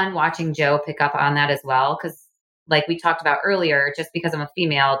 It's fun watching Joe pick up on that as well, because like we talked about earlier, just because I'm a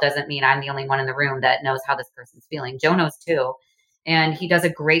female doesn't mean I'm the only one in the room that knows how this person's feeling. Joe knows too. And he does a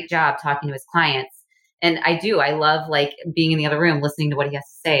great job talking to his clients. And I love like being in the other room, listening to what he has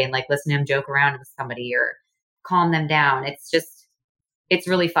to say and like listening to him joke around with somebody or calm them down. It's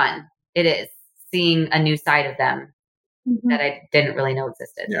really fun. It is seeing a new side of them that I didn't really know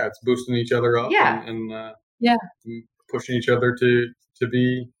existed. Yeah. It's boosting each other up and pushing each other to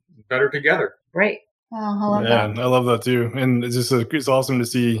be better together. Right. Oh, I love that. I love that too. And it's awesome to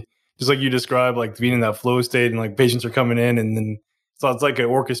see, just like you described, like being in that flow state and like patients are coming in and then so it's like an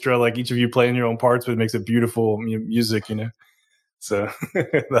orchestra, like each of you playing your own parts, but it makes it beautiful music, So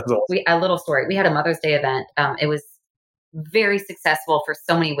that's awesome. A little story. We had a Mother's Day event. It was very successful for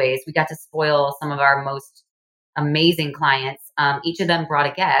so many ways. We got to spoil some of our most amazing clients. Each of them brought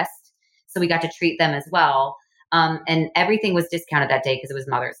a guest, so we got to treat them as well. And everything was discounted that day because it was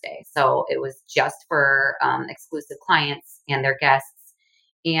Mother's Day. So it was just for exclusive clients and their guests.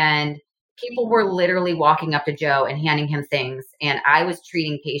 And people were literally walking up to Joe and handing him things. And I was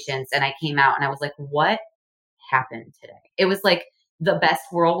treating patients and I came out and I was like, what happened today? It was like the best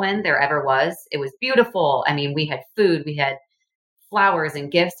whirlwind there ever was. It was beautiful. I mean, we had food, we had flowers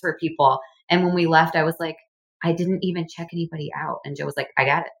and gifts for people. And when we left, I was like, I didn't even check anybody out. And Joe was like, I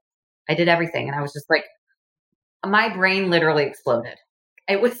got it. I did everything. And I was just like, my brain literally exploded.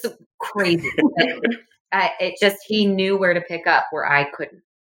 It was crazy. He knew where to pick up where I couldn't.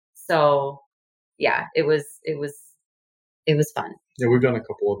 So yeah, it was fun. Yeah, we've done a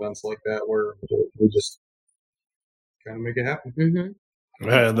couple events like that where we just kind of make it happen. Mm-hmm.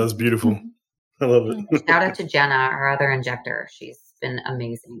 Yeah, that's beautiful. I love it. Shout out to Jenna, our other injector. She's been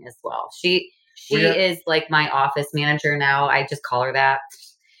amazing as well. She is like my office manager now. I just call her that.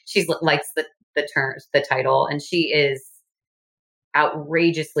 She likes the title, and she is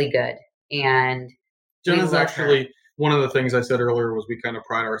outrageously good. And Jenna's actually one of the things I said earlier was we kind of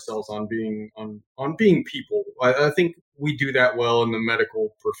pride ourselves on being people. I think we do that well in the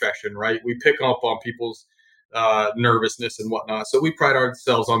medical profession, right? We pick up on people's nervousness and whatnot. So we pride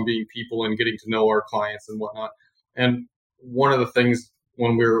ourselves on being people and getting to know our clients and whatnot. And one of the things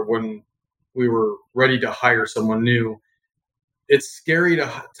when we were ready to hire someone new, it's scary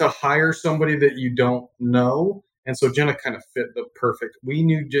to hire somebody that you don't know. And so Jenna kind of fit the perfect. We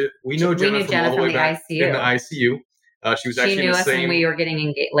know Jenna from all the way back ICU. In the ICU. She knew us when we were getting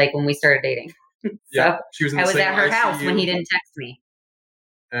engaged, like when we started dating. Yeah, she was. I was at her ICU house when he didn't text me.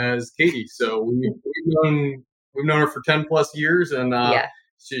 As Katie, so we've known her for 10 plus years, and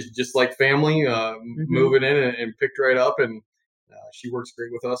she's just like family. Moving in and picked right up, and she works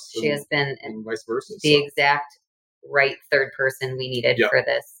great with us. She has been, and vice versa. The exact right third person we needed for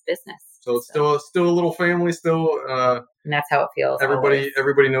this business. So it's still a little family, and that's how it feels.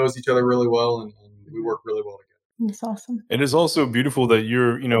 Everybody knows each other really well, and we work really well together. That's awesome. It is also beautiful that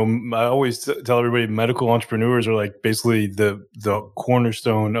you're, I always tell everybody medical entrepreneurs are like basically the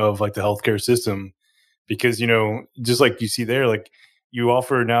cornerstone of like the healthcare system, because, just like you see there, like you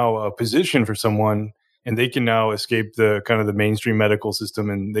offer now a position for someone and they can now escape the kind of the mainstream medical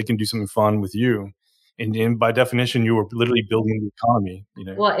system and they can do something fun with you. And by definition, you were literally building the economy,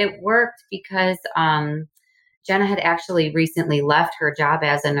 Well, it worked because, Jenna had actually recently left her job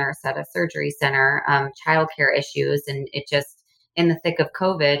as a nurse at a surgery center, childcare issues, and it just in the thick of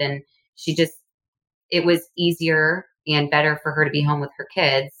COVID. And it was easier and better for her to be home with her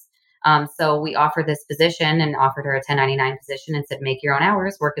kids. So we offered this position and offered her a 1099 position and said, make your own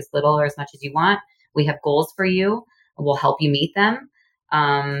hours, work as little or as much as you want. We have goals for you. We'll help you meet them.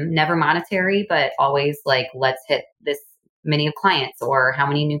 Never monetary, but always like, let's hit this many of clients, or how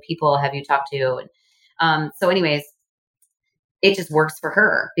many new people have you talked to? So anyways, it just works for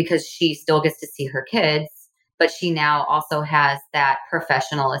her because she still gets to see her kids, but she now also has that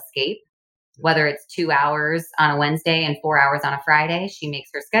professional escape, whether it's 2 hours on a Wednesday and 4 hours on a Friday. She makes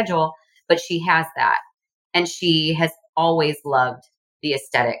her schedule, but she has that. And she has always loved the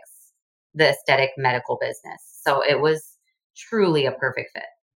aesthetic medical business. So it was truly a perfect fit.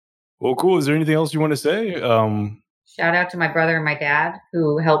 Well, cool. Is there anything else you want to say? Shout out to my brother and my dad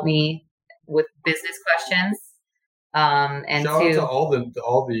who helped me with business questions. And shout out to all the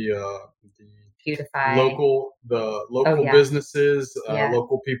Beautify local businesses,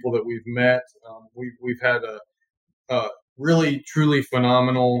 local people that we've met. We've had a really truly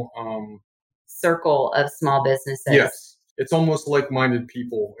phenomenal circle of small businesses. Yes, it's almost like-minded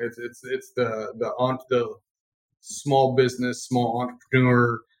people. It's the small business, small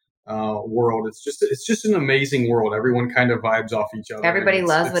entrepreneur world. It's just an amazing world. Everyone kind of vibes off each other. Everybody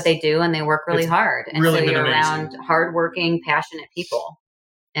loves what they do and they work really hard. And really so you're around hardworking, passionate people,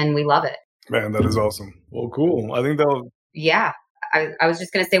 and we love it. Man, that is awesome. Well, cool. I think that'll. Yeah. I was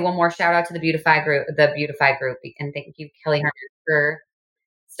just going to say one more shout out to the Beautify group, and thank you, Kelly Herman, for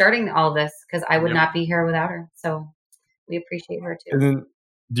starting all this, because I would not be here without her. So we appreciate her too. And then,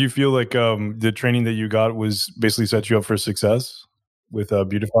 do you feel like the training that you got was basically set you up for success with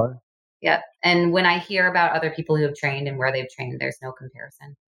Beautify? Yeah. And when I hear about other people who have trained and where they've trained, there's no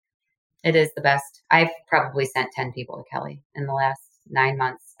comparison. It is the best. I've probably sent 10 people to Kelly in the last 9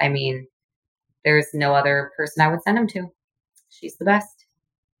 months. I mean, there's no other person I would send them to. She's the best.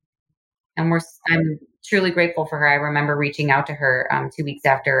 And I'm truly grateful for her. I remember reaching out to her 2 weeks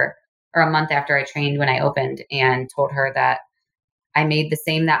after, or a month after I trained when I opened, and told her that I made the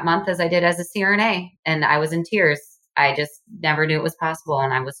same that month as I did as a CRNA, and I was in tears. I just never knew it was possible,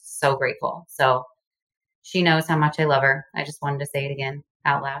 and I was so grateful. So she knows how much I love her. I just wanted to say it again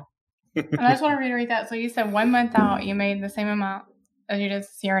out loud. And I just want to reiterate that. So you said 1 month out, you made the same amount as you did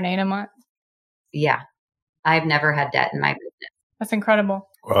CRNA in a month? Yeah. I've never had debt in my business. That's incredible.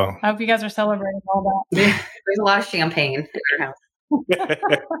 Wow. I hope you guys are celebrating all that. There's a lot of champagne in our house.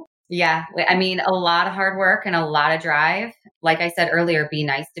 Yeah. I mean, a lot of hard work and a lot of drive. Like I said earlier, be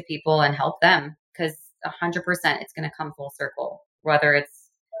nice to people and help them, because 100% it's going to come full circle. Whether it's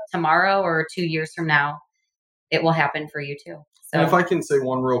tomorrow or 2 years from now, it will happen for you too. So, and if I can say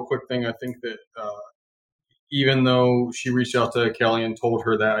one real quick thing, I think that even though she reached out to Kelly and told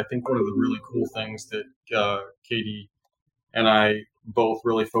her that, I think one of the really cool things that Katie and I both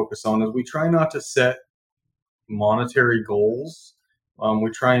really focus on is we try not to set monetary goals.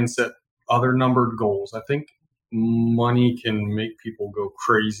 We try and set other numbered goals. I think money can make people go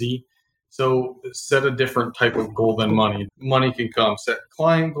crazy. So set a different type of goal than money. Money can come. Set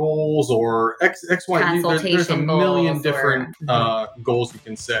client goals or X, Y, Z. There's a million different goals you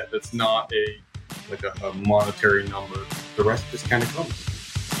can set. That's not a monetary number. The rest just kind of comes.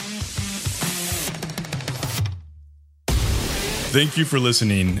 Thank you for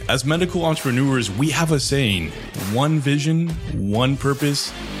listening. As medical entrepreneurs, we have a saying: one vision, one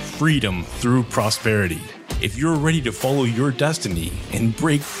purpose, freedom through prosperity. If you're ready to follow your destiny and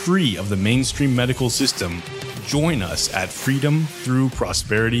break free of the mainstream medical system, join us at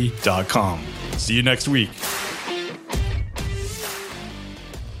freedomthroughprosperity.com. See you next week.